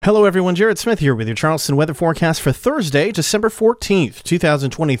Hello everyone, Jared Smith here with your Charleston weather forecast for Thursday, December 14th,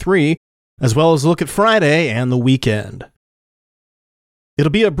 2023, as well as a look at Friday and the weekend. It'll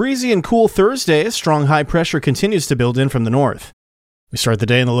be a breezy and cool Thursday as strong high pressure continues to build in from the north. We start the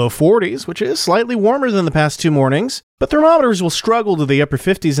day in the low 40s, which is slightly warmer than the past two mornings, but thermometers will struggle to the upper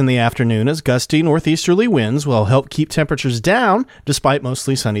 50s in the afternoon as gusty northeasterly winds will help keep temperatures down despite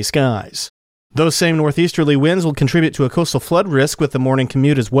mostly sunny skies. Those same northeasterly winds will contribute to a coastal flood risk with the morning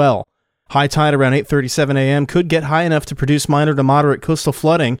commute as well. High tide around 8:37 a.m. could get high enough to produce minor to moderate coastal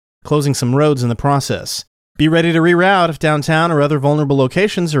flooding, closing some roads in the process. Be ready to reroute if downtown or other vulnerable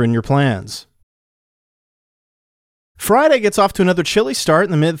locations are in your plans. Friday gets off to another chilly start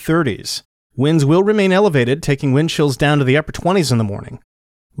in the mid-30s. Winds will remain elevated, taking wind chills down to the upper 20s in the morning.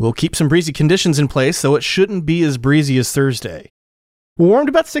 We'll keep some breezy conditions in place, though it shouldn't be as breezy as Thursday. Warm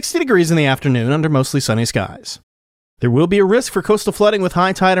to about 60 degrees in the afternoon under mostly sunny skies. There will be a risk for coastal flooding with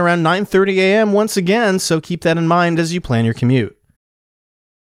high tide around 9:30 a.m. once again, so keep that in mind as you plan your commute.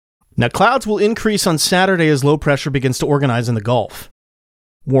 Now, clouds will increase on Saturday as low pressure begins to organize in the Gulf.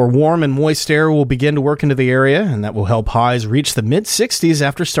 More warm and moist air will begin to work into the area, and that will help highs reach the mid-60s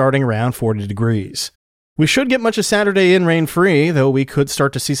after starting around 40 degrees. We should get much of Saturday in rain-free, though we could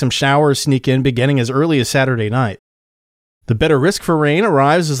start to see some showers sneak in beginning as early as Saturday night. The better risk for rain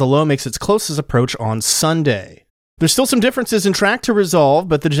arrives as the low makes its closest approach on Sunday. There's still some differences in track to resolve,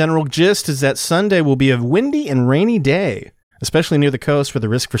 but the general gist is that Sunday will be a windy and rainy day, especially near the coast where the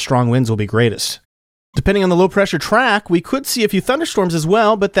risk for strong winds will be greatest. Depending on the low-pressure track, we could see a few thunderstorms as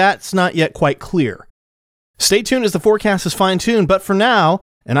well, but that's not yet quite clear. Stay tuned as the forecast is fine-tuned, but for now,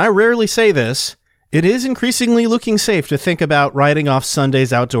 and I rarely say this, it is increasingly looking safe to think about writing off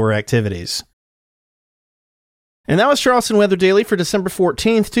Sunday's outdoor activities. And that was Charleston Weather Daily for December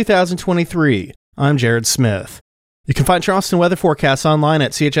 14th, 2023. I'm Jared Smith. You can find Charleston weather forecasts online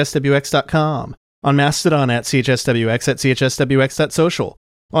at chswx.com, on Mastodon at chswx at chswx.social,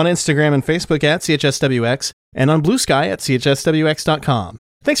 on Instagram and Facebook at chswx, and on Blue Sky at chswx.com.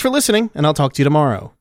 Thanks for listening, and I'll talk to you tomorrow.